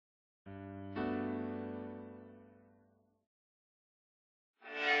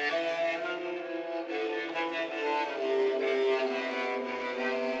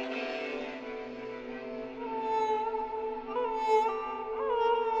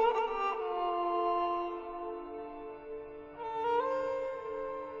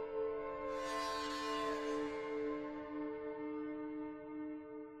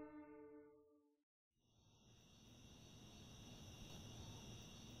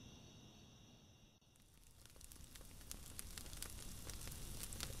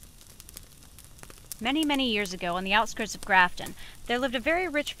Many, many years ago, on the outskirts of Grafton, there lived a very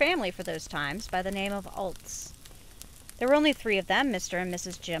rich family for those times by the name of Altz. There were only 3 of them, Mr. and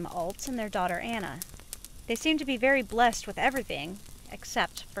Mrs. Jim Altz and their daughter Anna. They seemed to be very blessed with everything,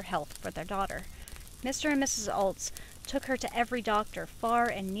 except for health for their daughter. Mr. and Mrs. Altz took her to every doctor, far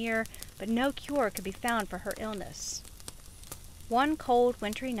and near, but no cure could be found for her illness. One cold,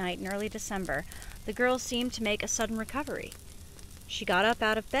 wintry night in early December, the girl seemed to make a sudden recovery. She got up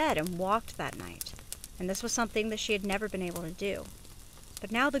out of bed and walked that night, and this was something that she had never been able to do.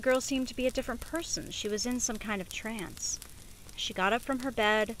 But now the girl seemed to be a different person. She was in some kind of trance. She got up from her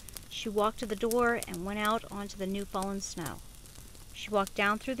bed, she walked to the door and went out onto the new-fallen snow. She walked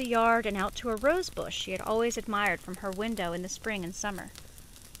down through the yard and out to a rosebush she had always admired from her window in the spring and summer.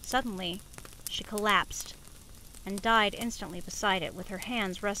 Suddenly, she collapsed and died instantly beside it, with her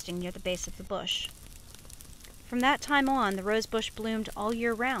hands resting near the base of the bush. From that time on, the rosebush bloomed all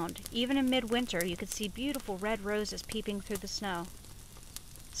year round. Even in midwinter, you could see beautiful red roses peeping through the snow.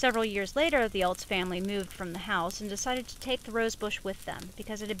 Several years later, the Altz family moved from the house and decided to take the rosebush with them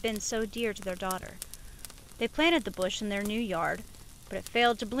because it had been so dear to their daughter. They planted the bush in their new yard, but it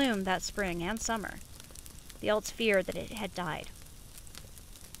failed to bloom that spring and summer. The Altz feared that it had died.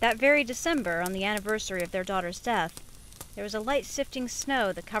 That very December, on the anniversary of their daughter's death, there was a light sifting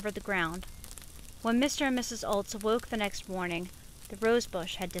snow that covered the ground. When Mr. and Mrs. Altz awoke the next morning, the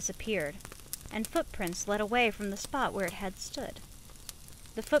rosebush had disappeared, and footprints led away from the spot where it had stood.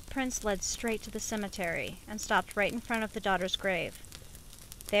 The footprints led straight to the cemetery and stopped right in front of the daughter's grave.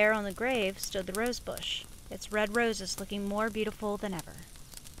 There on the grave stood the rosebush, its red roses looking more beautiful than ever.